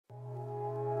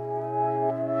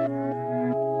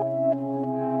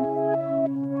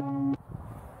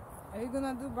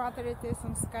battery it is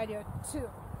on Skydio 2.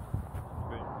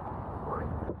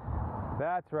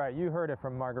 That's right, you heard it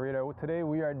from Margarita. Today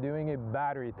we are doing a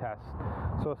battery test.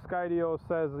 So Skydio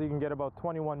says you can get about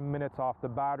 21 minutes off the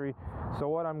battery. So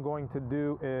what I'm going to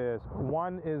do is,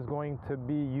 one is going to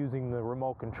be using the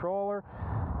remote controller.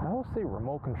 I will say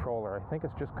remote controller, I think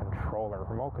it's just controller.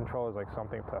 Remote controller is like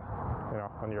something to, you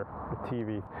know, on your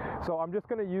TV. So I'm just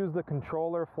gonna use the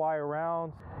controller, fly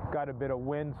around, got a bit of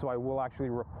wind, so I will actually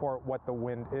report what the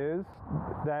wind is.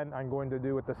 Then I'm going to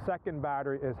do with the second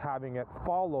battery is having it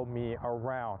follow me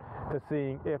around to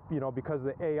seeing if, you know, because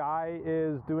the AI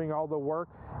is doing all the work,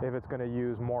 if it's gonna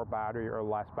use more battery or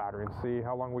less battery, and see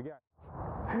how long we get.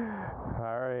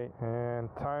 All right, and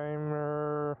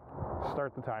timer,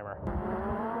 start the timer.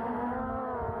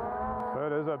 So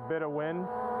there's a bit of wind,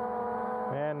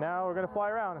 and now we're gonna fly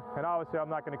around. And obviously I'm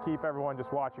not gonna keep everyone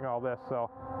just watching all this, so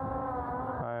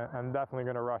I'm definitely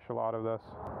gonna rush a lot of this.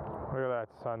 Look at that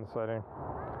sun setting.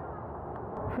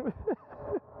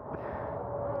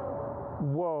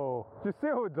 Whoa, did you see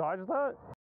how it dodged that?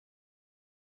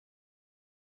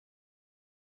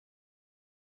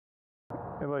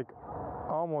 It like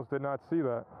almost did not see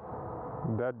that.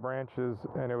 Dead branches,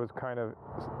 and it was kind of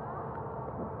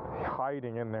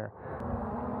hiding in there.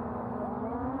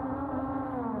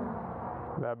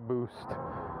 That boost.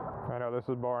 I know this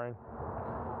is boring,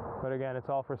 but again, it's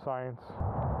all for science.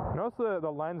 Notice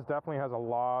the lens definitely has a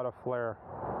lot of flare.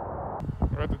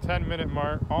 We're at the 10-minute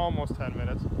mark, almost 10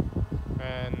 minutes,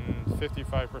 and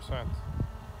 55%.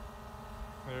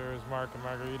 There's Mark and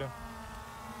Margarita.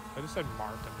 I just said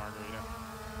Mark and Margarita.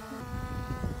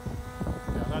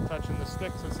 Yeah, I'm not touching the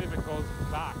sticks. Let's see if it goes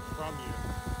back from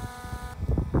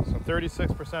you. So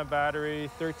 36% battery,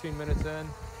 13 minutes in.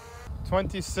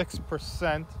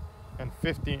 26% and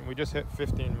 15. We just hit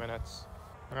 15 minutes.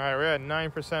 All right, we're at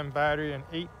 9% battery and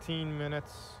 18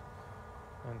 minutes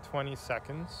and 20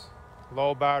 seconds.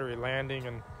 Low battery landing,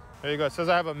 and there you go. It says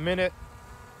I have a minute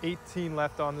 18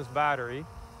 left on this battery,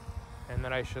 and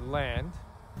then I should land.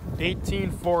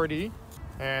 18:40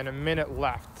 and a minute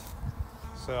left.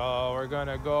 So we're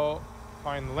gonna go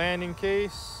find the landing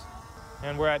case,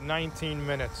 and we're at 19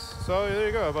 minutes. So there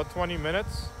you go, about 20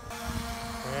 minutes.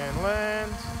 And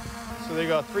land. So there you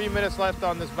go, 3 minutes left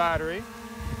on this battery.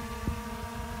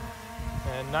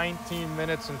 And 19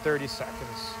 minutes and 30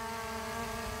 seconds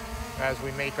as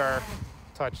we make our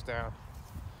touchdown.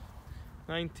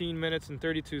 19 minutes and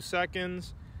 32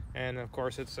 seconds. And of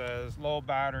course it says low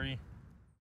battery.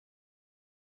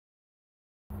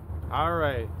 All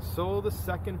right, so the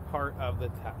second part of the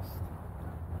test.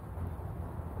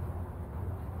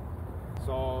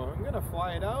 So I'm gonna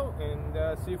fly it out and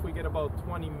see if we get about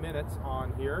 20 minutes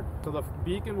on here. So the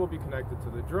beacon will be connected to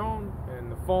the drone, and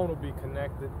the phone will be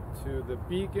connected to the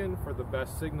beacon for the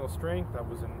best signal strength. That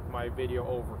was in my video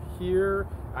over here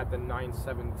at the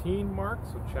 917 mark,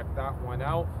 so check that one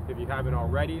out if you haven't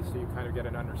already, so you kind of get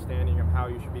an understanding of how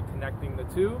you should be connecting the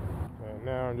two. And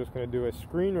now I'm just gonna do a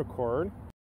screen record.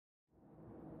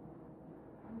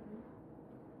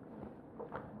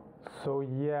 So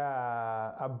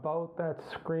yeah, about that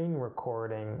screen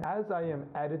recording, as I am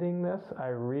editing this, I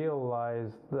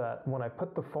realized that when I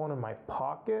put the phone in my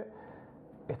pocket,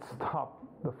 it stopped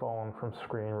the phone from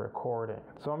screen recording.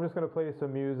 So I'm just gonna play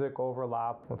some music,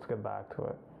 overlap. Let's get back to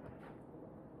it.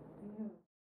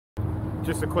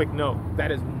 Just a quick note, that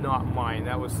is not mine.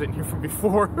 That was sitting here from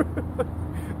before.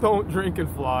 Don't drink and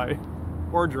fly,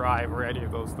 or drive, or any of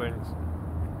those things.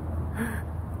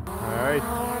 All right,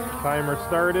 timer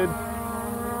started.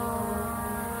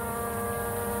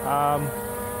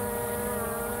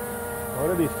 What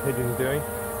are these pigeons doing?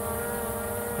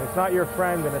 It's not your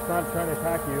friend, and it's not trying to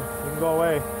attack you. You can go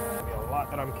away. A lot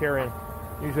that I'm carrying.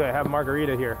 Usually I have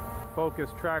Margarita here.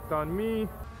 Focus tracked on me.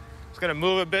 It's gonna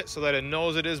move a bit so that it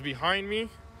knows it is behind me.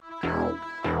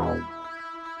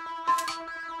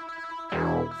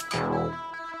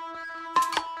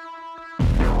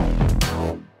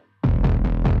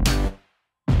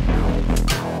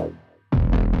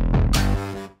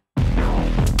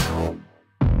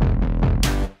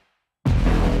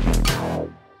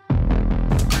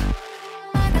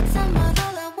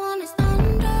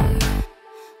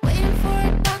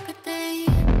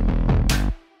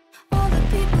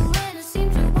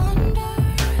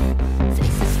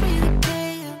 Face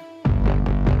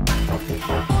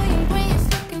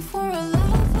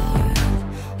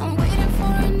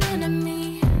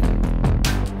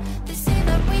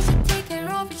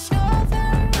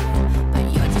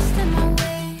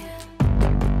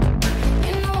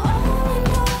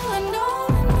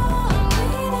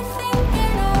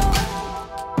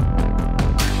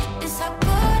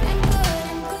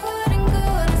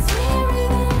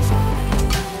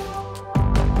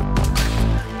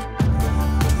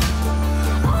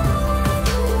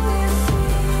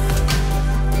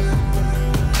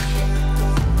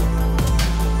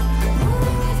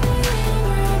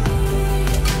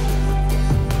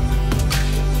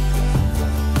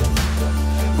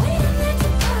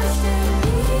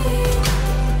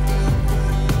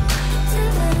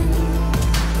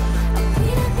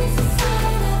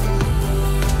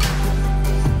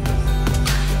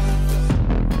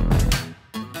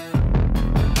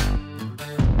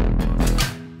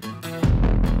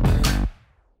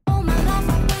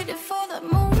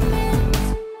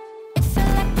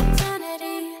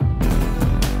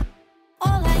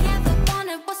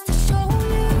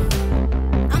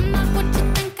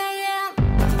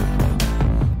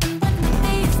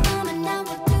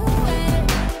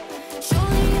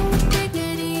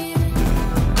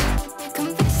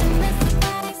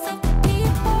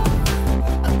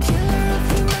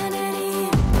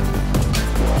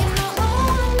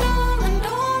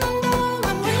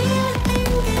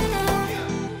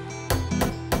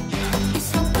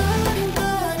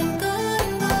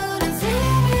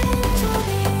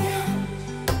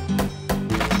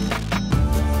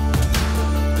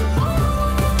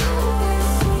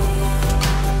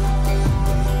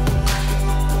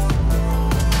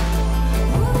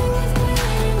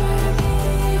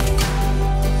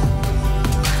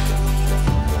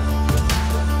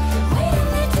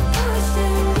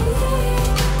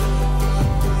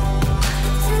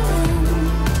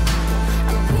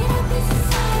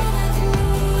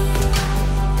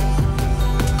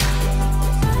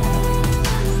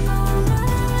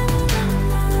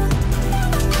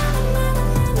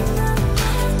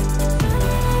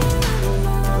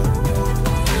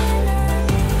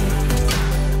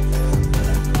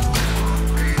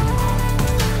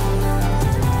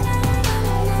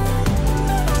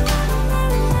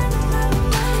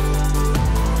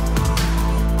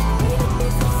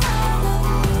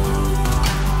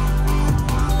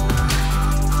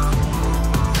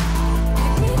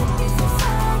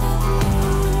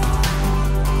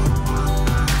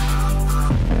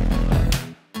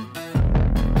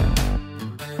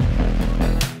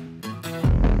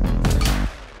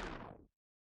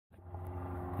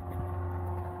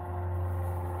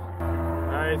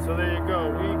Alright, so there you go.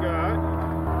 We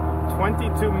got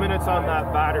 22 minutes on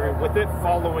that battery with it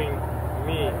following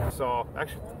me. So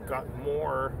actually got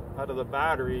more out of the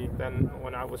battery than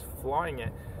when I was flying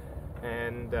it.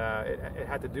 And it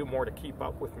had to do more to keep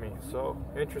up with me. So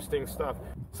interesting stuff.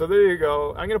 So there you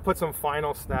go. I'm gonna put some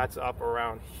final stats up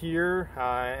around here,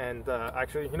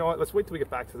 actually, you know what, let's wait till we get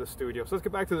back to the studio. So let's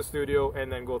get back to the studio and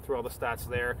then go through all the stats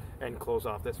there and close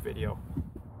off this video.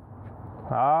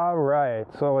 All right,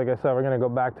 so like I said, we're gonna go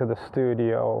back to the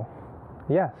studio.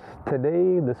 Yes,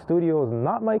 today the studio is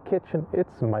not my kitchen,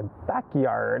 it's my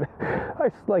backyard. I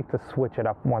just like to switch it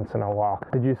up once in a while.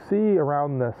 Did you see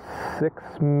around the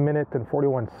 6-minute and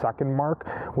 41-second mark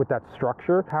with that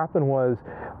structure? What happened was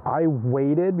I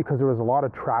waited because there was a lot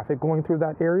of traffic going through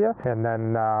that area, and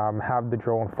then have the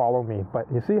drone follow me. But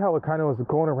you see how it kind of was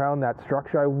going around that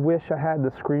structure? I wish I had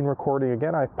the screen recording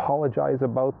again. I apologize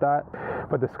about that.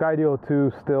 But the Skydio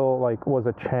 2 still was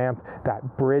a champ.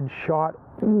 That bridge shot,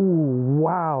 ooh,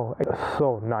 wow, it's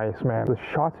so nice, man. The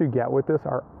shots you get with this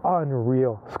are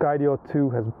unreal. Skydio 2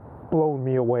 has blown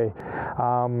me away.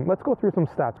 Let's go through some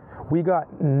stats. We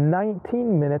got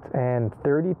 19 minutes and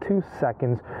 32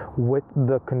 seconds with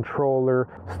the controller.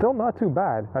 Still not too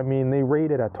bad. I mean, they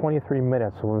rated at 23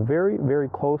 minutes, so very, very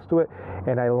close to it.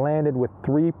 And I landed with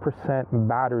 3%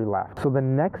 battery left. So the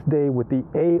next day with the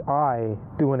AI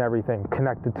doing everything,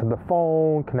 connected to the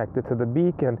phone, connected to the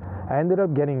beacon, I ended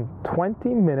up getting 20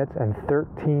 minutes and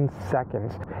 13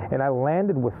 seconds. And I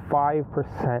landed with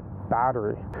 5%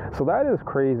 battery. So that is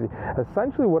crazy.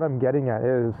 Essentially what I'm getting at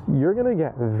is you're gonna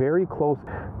get very close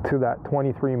to that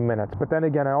 23 minutes. But then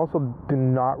again, I also do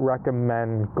not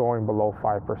recommend going below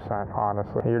 5%,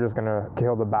 honestly. You're just gonna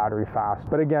kill the battery fast.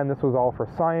 But again, this was all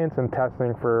for science and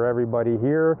testing for everybody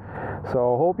here.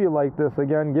 So hope you like this.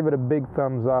 Again, give it a big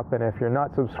thumbs up. And if you're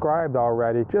not subscribed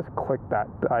already, just click that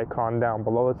icon down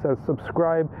below. It says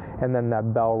subscribe and then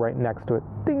that bell right next to it.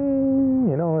 Ding!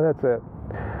 You know, that's it.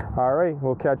 All right,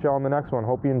 we'll catch you on the next one.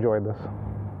 Hope you enjoyed this.